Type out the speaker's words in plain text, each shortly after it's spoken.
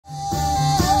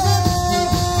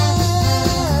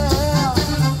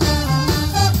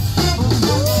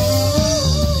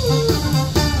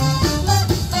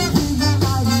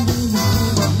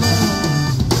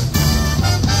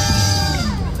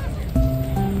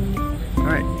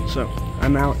Alright, so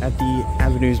I'm out at the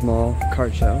Avenues Mall car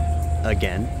show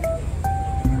again.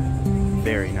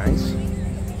 Very nice.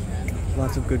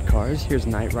 Lots of good cars. Here's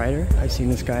Knight Rider. I've seen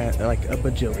this guy at like a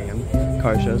bajillion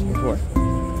car shows before.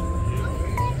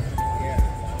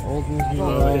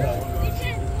 Oldsmobile.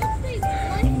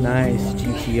 Nice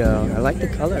GTO. I like the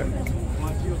color.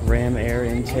 Ram air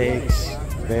intakes.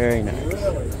 Very nice.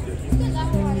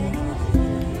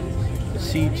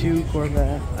 C2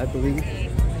 Corvette, I believe.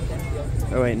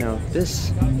 Oh wait, no.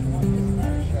 This,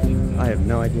 I have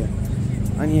no idea.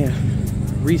 I need to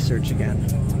research again.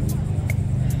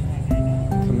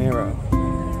 Camaro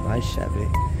by Chevy.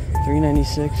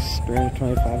 396,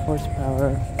 325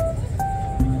 horsepower.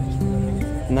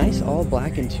 Nice all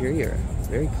black interior.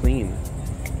 Very clean.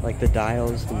 Like the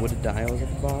dials, the wooded dials at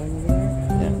the bottom over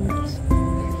there. Yeah, nice.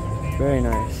 Very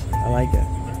nice. I like it.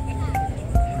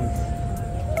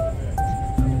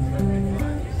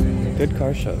 Good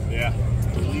car show. Yeah.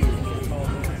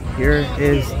 Here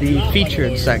is the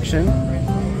featured section.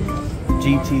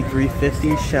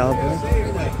 GT350 Shelby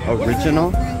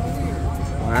original.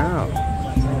 Wow.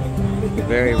 A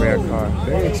very rare car.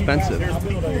 Very expensive.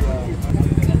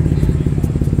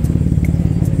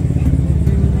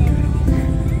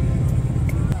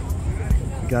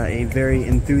 Got a very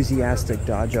enthusiastic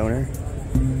Dodge owner.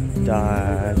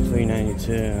 Dodge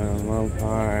 392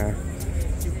 Mopar.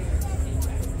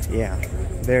 Yeah,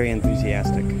 very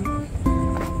enthusiastic.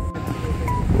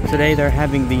 Today they're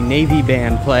having the Navy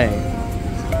band play.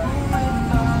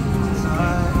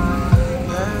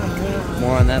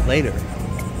 More on that later.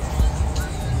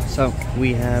 So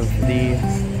we have the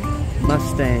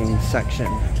Mustang section.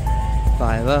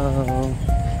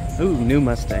 5.0. Ooh, new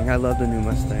Mustang. I love the new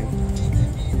Mustang.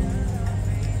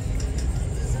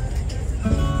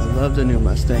 I love the new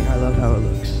Mustang. I love how it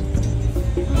looks.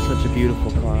 Such a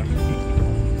beautiful car.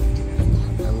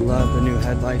 I love the new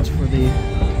headlights for the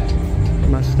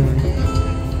Mustang.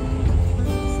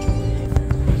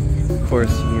 Of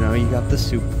course, you know, you got the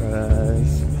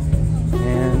Supras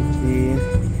and the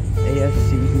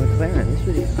ASC McLaren. This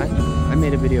video, I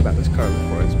made a video about this car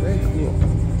before. It's very cool.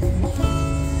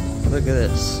 Look at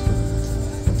this.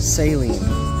 Saline.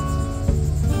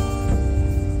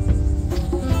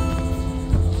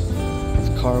 This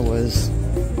car was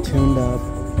tuned up,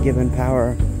 given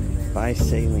power by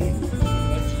Saline.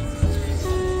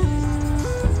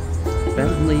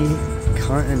 Bentley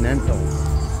Continental.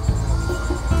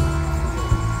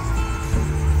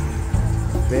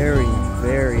 Very,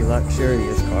 very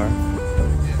luxurious car,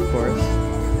 of course.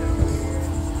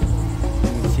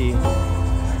 You can see,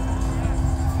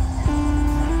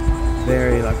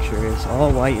 very luxurious.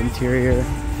 All white interior.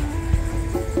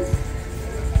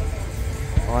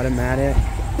 Automatic.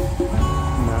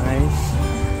 Nice.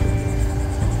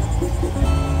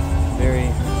 Very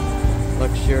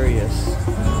luxurious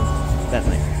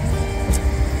Bentley.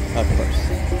 Of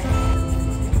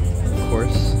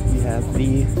course, you have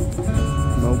the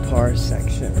Mopar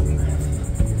section.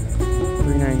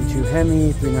 392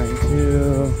 Hemi,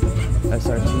 392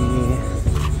 SRT.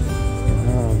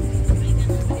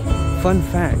 Fun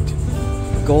fact,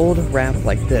 gold wrapped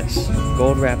like this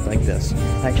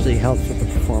actually helps with the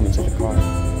performance of the car.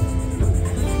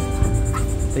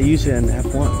 They use it in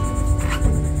F1.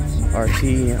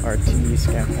 RT,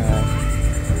 Scat Pack.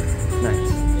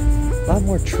 Nice. A lot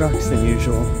more trucks than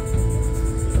usual.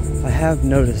 I have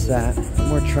noticed that.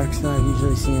 More trucks than I've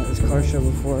usually seen at this car show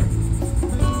before.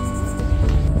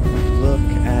 Look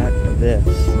at this.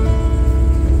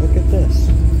 Look at this.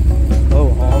 Oh,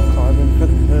 all carbon for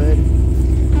the hood.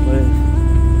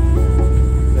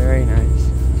 Very nice.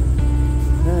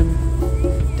 Then,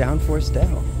 downforce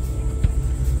Dell.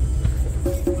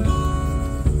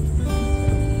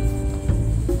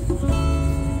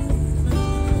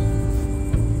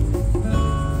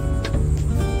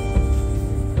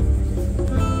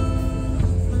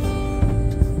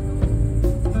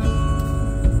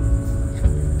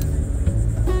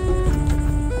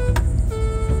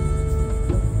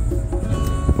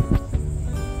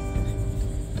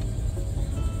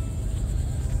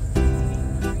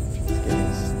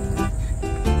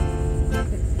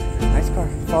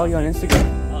 Follow you on Instagram?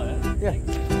 Oh, yeah?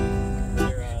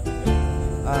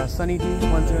 Yeah. Sunny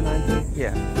D1093.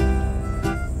 Yeah.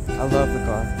 I love the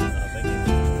car. Oh, thank you.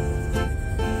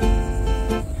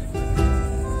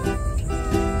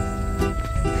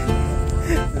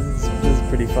 This is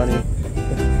pretty funny.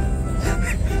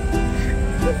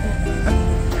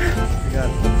 We got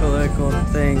the political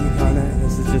thing on it.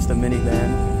 This is just a minivan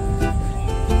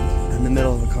in the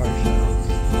middle of a car show.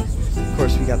 Of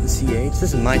course, we got the C8.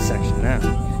 This is my section now.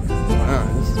 Wow,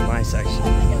 this is my section.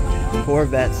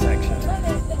 Corvette section.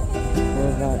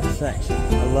 Corvette section.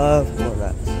 I love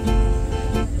Corvettes.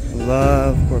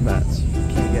 Love Corvettes.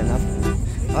 Can't get enough of them.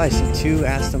 Oh, I see 2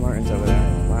 Aston Martins over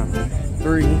there. Wow.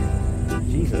 3.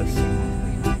 Jesus.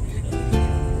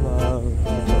 Love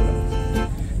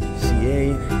Corvettes.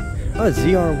 C8. Oh,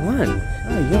 ZR1.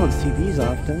 Oh, you don't see these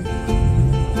often.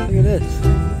 Look at this.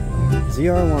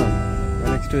 ZR1.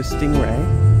 Right next to a Stingray.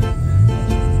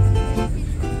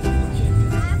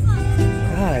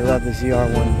 God, I love the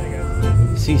ZR1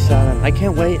 C7. I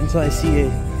can't wait until I see a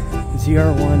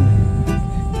ZR1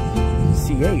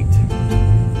 C8.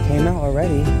 Came out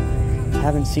already.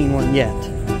 Haven't seen one yet.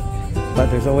 But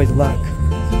there's always luck.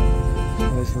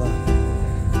 Always luck.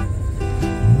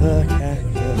 Look at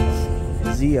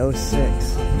this.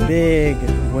 Z06. Big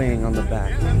wing on the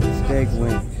back. This big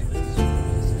wing.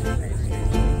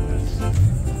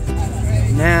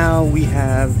 Now we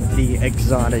have the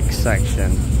exotic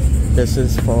section. This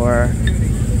is for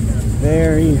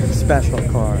very special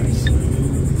cars.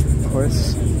 Of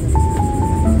course,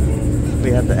 we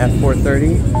have the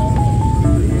F430.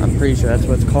 I'm pretty sure that's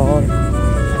what it's called.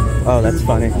 Oh, that's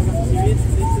funny.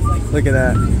 Look at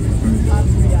that.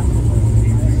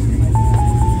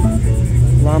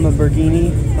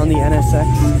 Lamborghini on the NSX.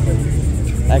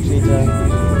 Actually, it's a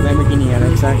Lamborghini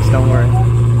NSX, don't worry.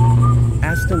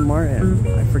 Aston Martin,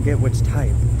 I forget which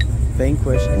type.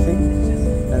 Vanquish, I think.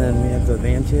 And then we have the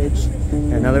Vantage,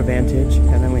 another Vantage,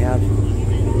 and then we have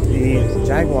the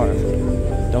Jaguar.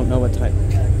 Don't know what type.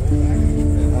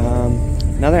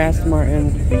 Another Aston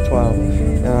Martin V12.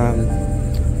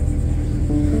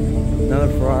 Another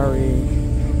Ferrari,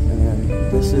 and then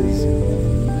this is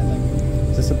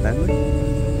this a Bentley?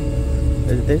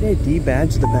 Did they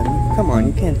debadge the Bentley? Come on,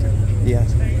 you can't.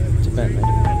 Yes, it's a Bentley.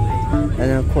 And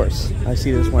then of course, I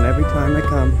see this one every time I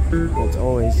come. It's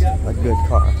always a good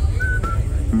car.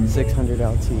 600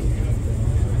 LT.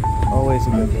 Always a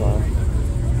good car.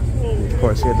 Of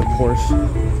course, we have the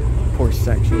Porsche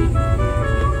section.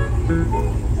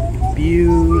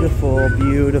 Beautiful,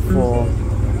 beautiful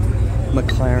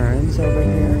McLarens over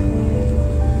here.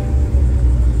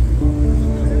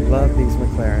 Love these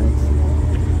McLarens.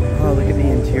 Oh, look at the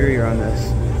interior on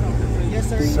this.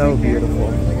 So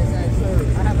beautiful.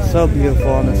 So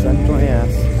beautiful on the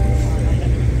 720S.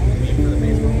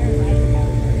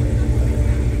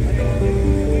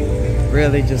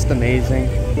 Really just amazing.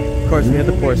 Of course, we have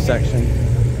the Porsche section.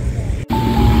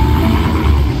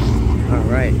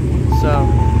 Alright, so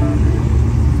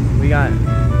we got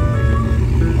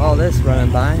all this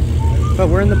running by, but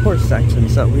we're in the Porsche section,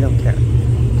 so we don't care.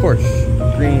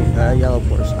 Porsche, green, yellow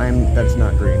Porsche. That's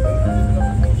not green.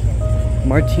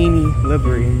 Martini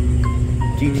livery,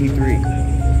 GT3.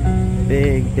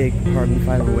 Big carbon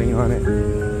fiber wing on it.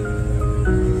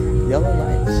 Yellow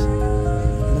lights.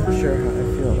 I'm not sure how I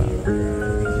feel about it.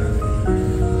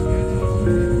 Of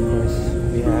course,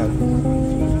 we have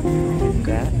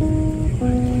that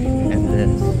and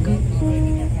this.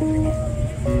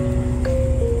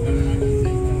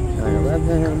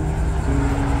 911.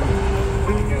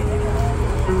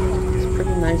 It's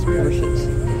pretty nice Porsches.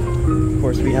 Of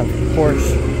course, we have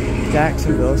Porsche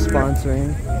Jacksonville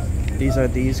sponsoring. These are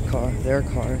their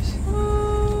cars.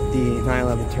 The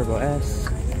 911 Turbo S,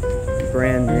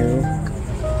 brand new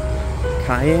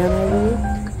Cayenne, I believe,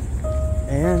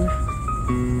 and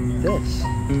this.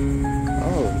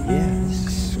 Oh yeah,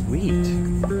 sweet.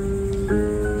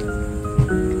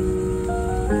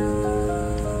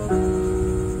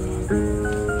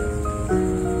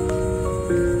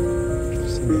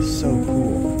 This thing is so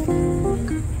cool.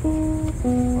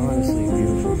 Honestly,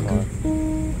 beautiful car.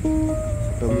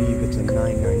 I believe it's a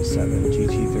 997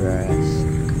 GT3RS.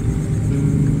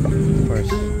 Of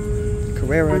course,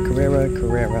 Carrera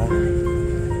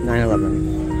 911.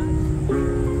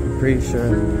 I'm pretty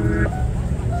sure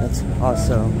that's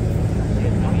also,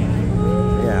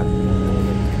 yeah.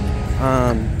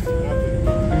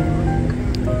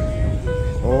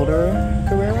 Older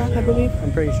Carrera, I believe.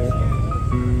 I'm pretty sure.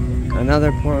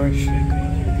 Another Porsche.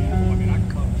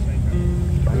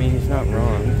 I mean, he's not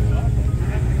wrong.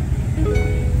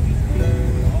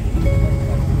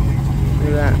 Look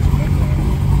at that.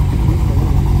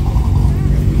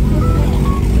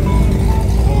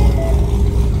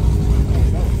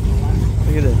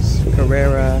 Look at this.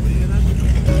 Carrera.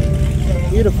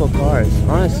 Beautiful cars.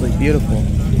 Honestly, beautiful.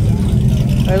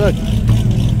 Hey, look.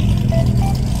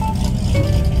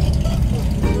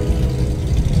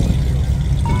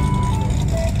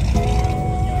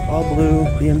 All blue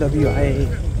BMW i8.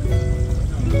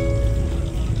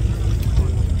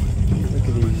 Look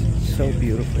at these. So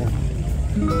beautiful.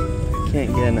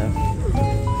 Can't get enough.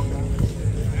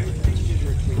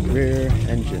 Rear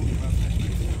engine.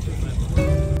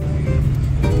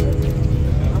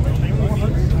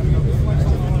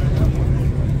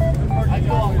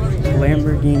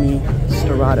 Lamborghini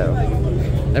Storado.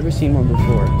 Never seen one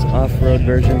before. It's an off-road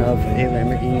version of a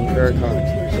Lamborghini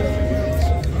Huracan.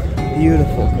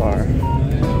 Beautiful car.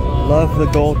 Love the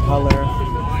gold color,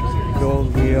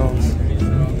 gold wheels.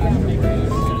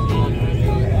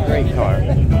 Great car.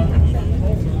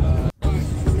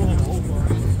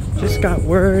 Just got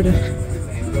word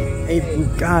a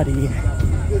Bugatti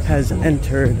has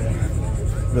entered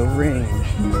the ring.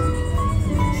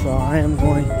 So I am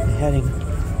going to be heading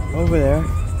over there.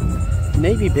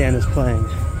 Navy band is playing.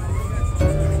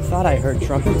 Thought I heard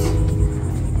trumpets.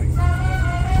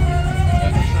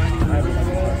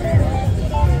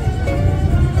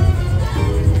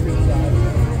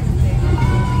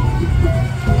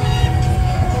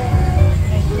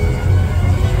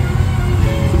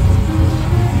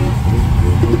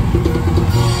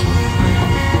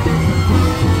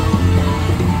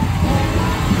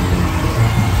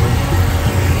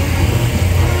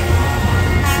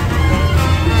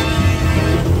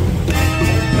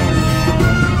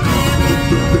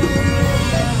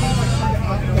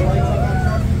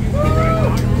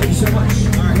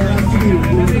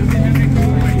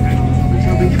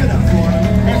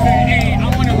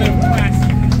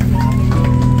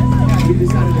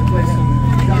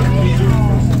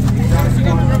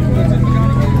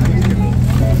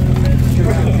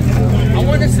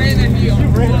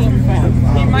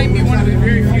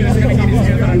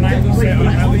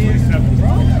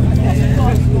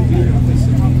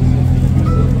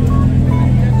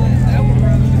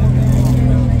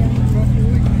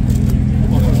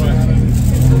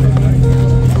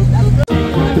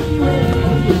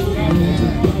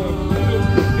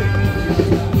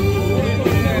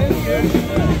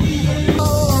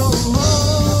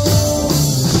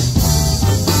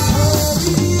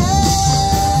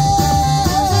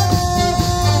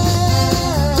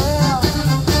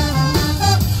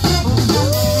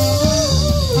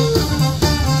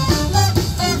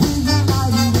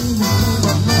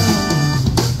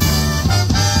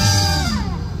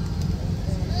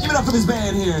 For this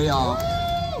band here, y'all.